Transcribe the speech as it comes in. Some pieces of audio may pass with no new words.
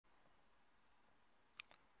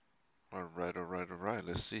Alright, alright, alright.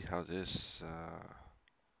 Let's see how this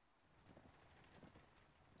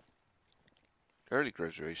early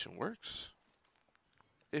graduation works.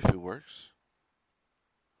 If it works.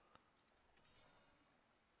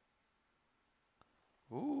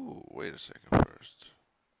 Ooh, wait a second first.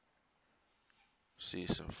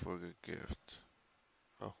 Season for good gift.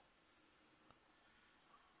 Oh,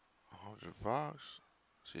 100 bucks.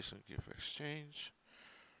 Season gift exchange.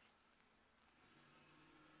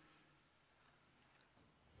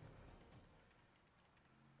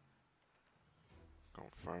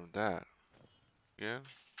 Confirm that. Again.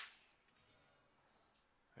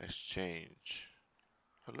 Exchange.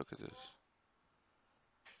 Oh, look at this.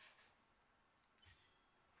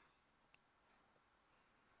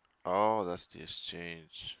 Oh, that's the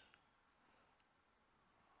exchange.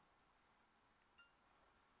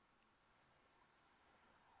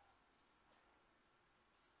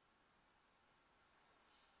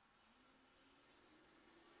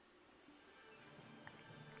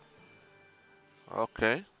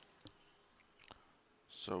 Okay.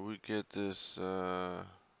 So we get this, I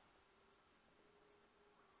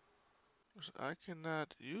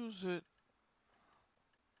cannot use it.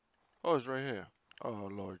 Oh, it's right here. Oh,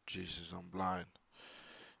 Lord Jesus, I'm blind.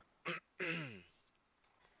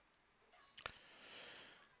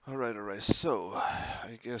 Alright, alright. So,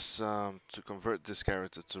 I guess to convert this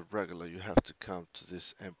character to regular, you have to come to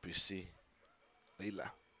this NPC,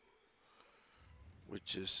 Leila,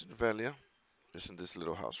 which is in Velia. It's in this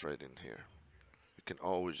little house right in here. You can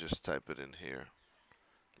always just type it in here.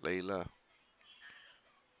 Leila,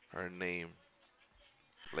 her name,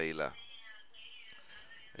 Leila.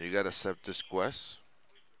 And you gotta accept this quest.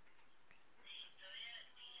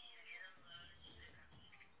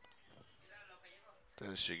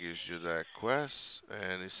 Then she gives you that quest,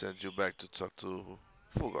 and it sends you back to talk to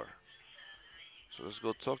Fugar. So let's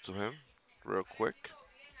go talk to him real quick.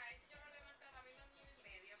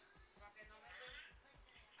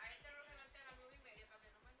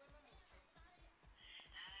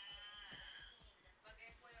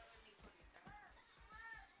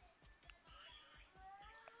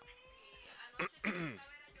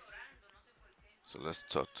 So let's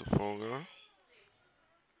talk to Fugar.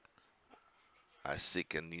 I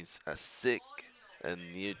seek a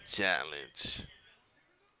new challenge.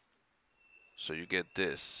 So you get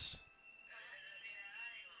this.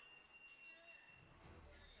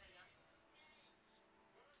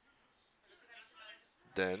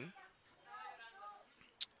 Then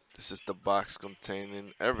this is the box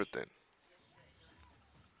containing everything.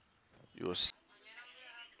 You will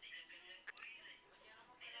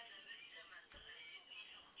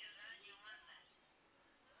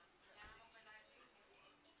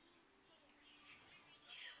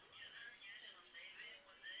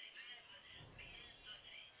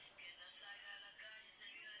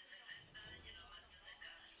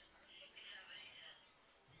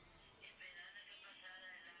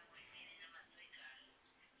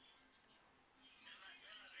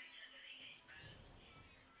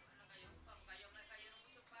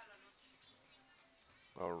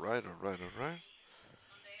alright, alright, alright.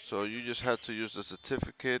 So you just have to use the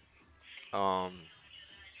certificate. Um,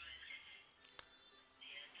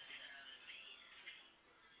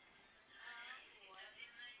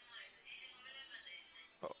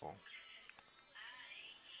 uh-oh.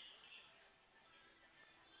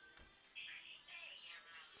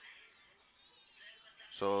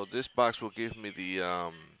 So this box will give me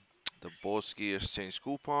the Bolski exchange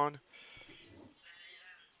coupon,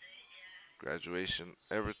 graduation,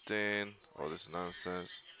 everything, all this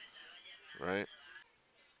nonsense, right?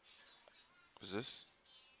 Is this?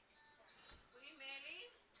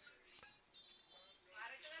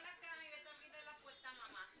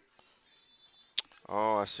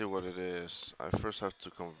 Oh, I see what it is. I first have to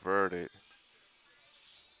convert it,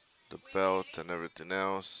 the belt and everything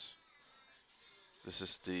else. This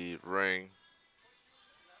is the ring,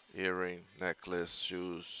 earring, necklace,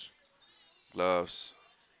 shoes, gloves,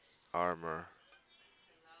 armor,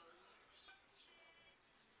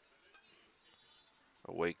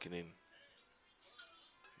 awakening,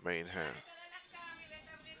 main hand.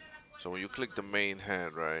 So when you click the main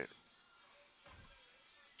hand, right?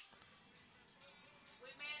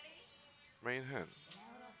 Main hand.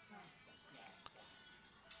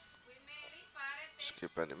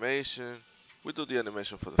 Skip animation. We do the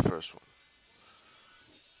animation for the first one.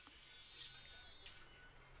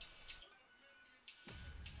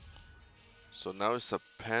 So now it's a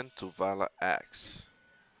pen to Vala axe.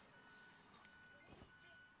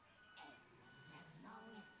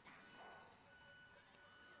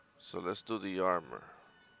 So let's do the armor.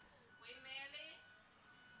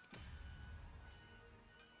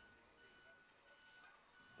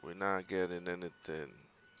 We're not getting anything.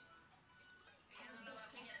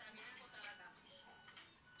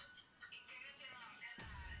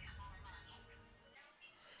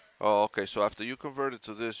 Oh, okay. So after you convert it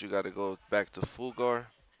to this, you got to go back to Fulgar.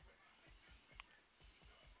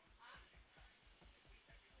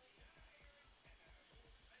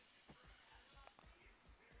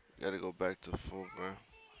 You got to go back to Fulgar.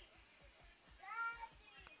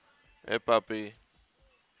 Hey, papi.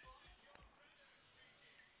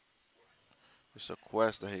 It's a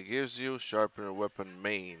quest that he gives you. Sharpen your weapon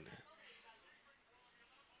main.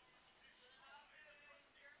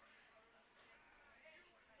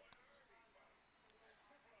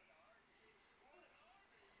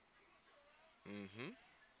 Mm-hmm.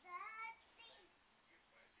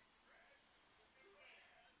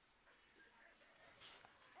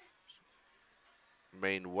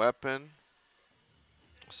 Main weapon.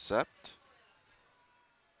 Accept.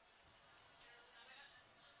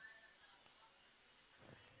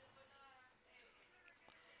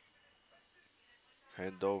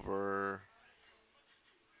 Hand over.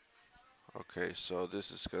 Okay, so this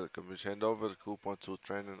is gonna be hand over the coupon to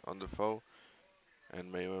training on the foe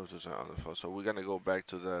and main weapon to train on the foe. So we're gonna go back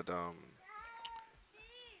to that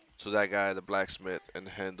guy, the blacksmith, and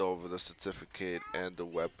hand over the certificate and the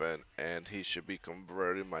weapon, and he should be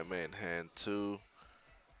converting my main hand to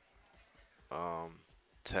um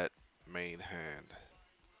Tet main hand.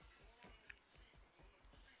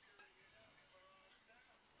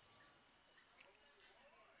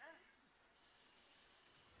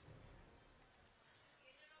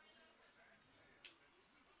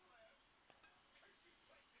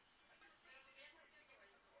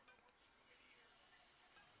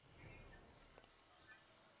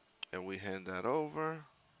 And we hand that over.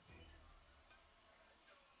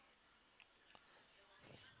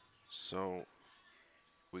 So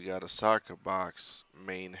we got a soccer box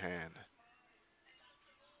main hand.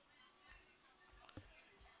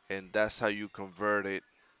 And that's how you convert it.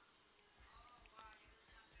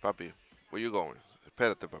 Papi, where you going?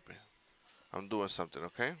 Espérate, papi. I'm doing something,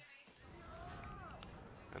 okay?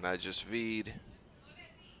 And I just V'd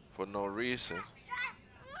for no reason.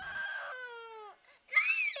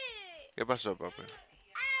 ¿Qué pasó, papi?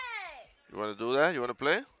 You want to do that? You want to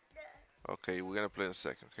play? Okay, we're gonna play in a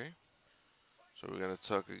second, okay? So we're gonna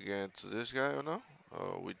talk again to this guy or no?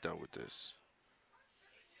 Oh, we done with this.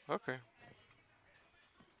 Okay.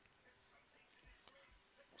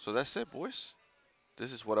 So that's it, boys.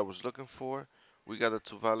 This is what I was looking for. We got a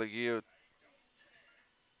Tuvala gear.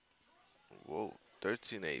 Whoa,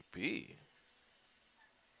 13 AP.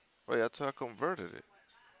 Wait, I thought I converted it.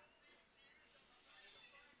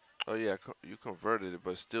 Oh yeah, you converted it,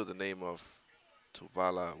 but still the name of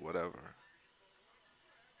Tuvala, whatever.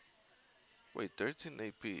 Wait, 13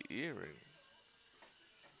 AP earring.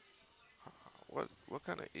 What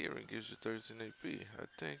kind of earring gives you 13 AP? I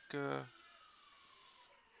think.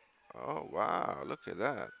 Oh wow, look at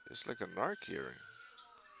that. It's like a narc earring,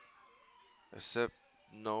 except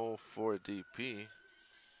no 4 DP.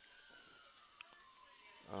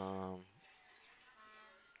 Um,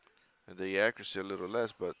 and the accuracy a little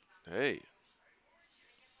less, but hey,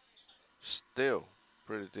 still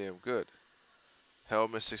pretty damn good.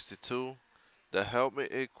 Helmet 62. The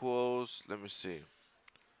helmet equals. Let me see.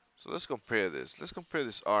 So let's compare this. Let's compare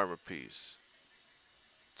this armor piece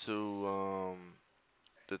to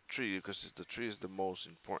the tree because the tree is the most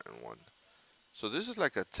important one. So this is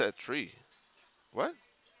like a Tet tree. What?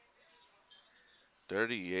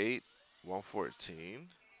 38, 114.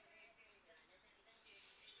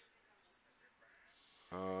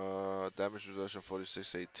 Damage reduction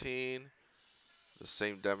 4618. The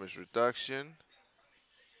same damage reduction.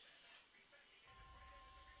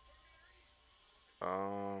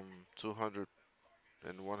 200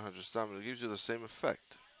 and 100 stamina. It gives you the same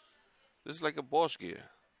effect. This is like a boss gear.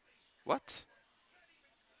 What?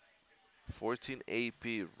 14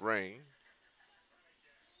 AP ring.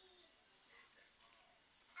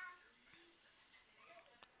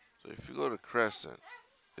 So if you go to Crescent,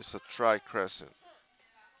 it's a tri-crescent.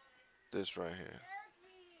 This right here.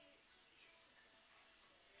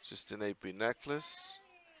 16 AP necklace.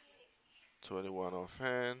 21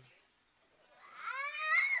 offhand.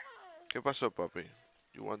 ¿Qué pasó, papi?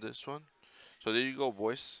 You want this one? So there you go,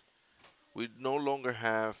 boys. We no longer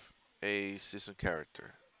have a season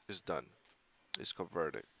character. It's done. It's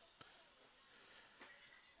converted.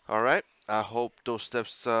 All right. I hope those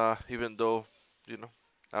steps, even though, you know,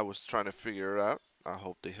 I was trying to figure it out, I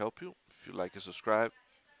hope they help you. If you like and subscribe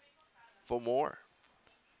for more.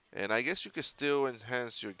 And I guess you can still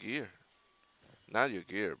enhance your gear. Not your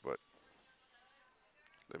gear, but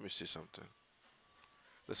let me see something.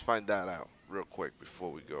 Let's find that out real quick before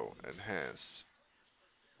we go. Enhance.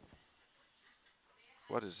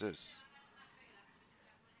 What is this?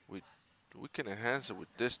 We we can enhance it with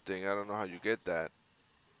this thing. I don't know how you get that.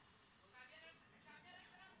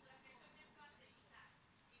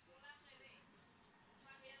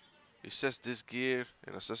 It says this gear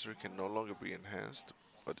and accessory can no longer be enhanced,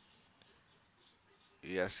 but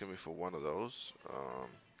he asking me for one of those.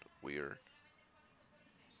 Weird.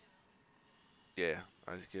 Yeah,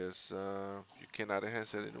 I guess you cannot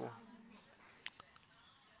enhance it anymore.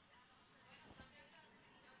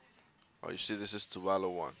 Oh, you see, this is Tuvalu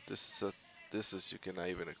one. This is you cannot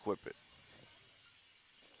even equip it.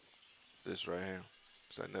 This right here,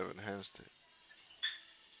 because I never enhanced it.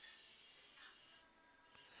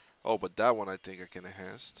 Oh, but that one I think I can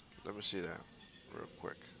enhance. Let me see that real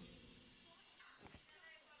quick.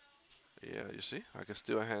 Yeah, you see, I can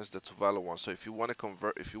still enhance the Tuvalu one. So if you want to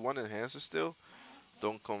convert, if you want to enhance it still,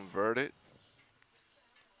 don't convert it,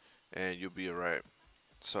 and you'll be alright.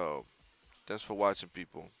 So thanks for watching,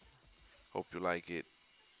 people. Hope you like it,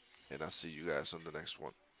 and I'll see you guys on the next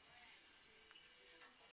one.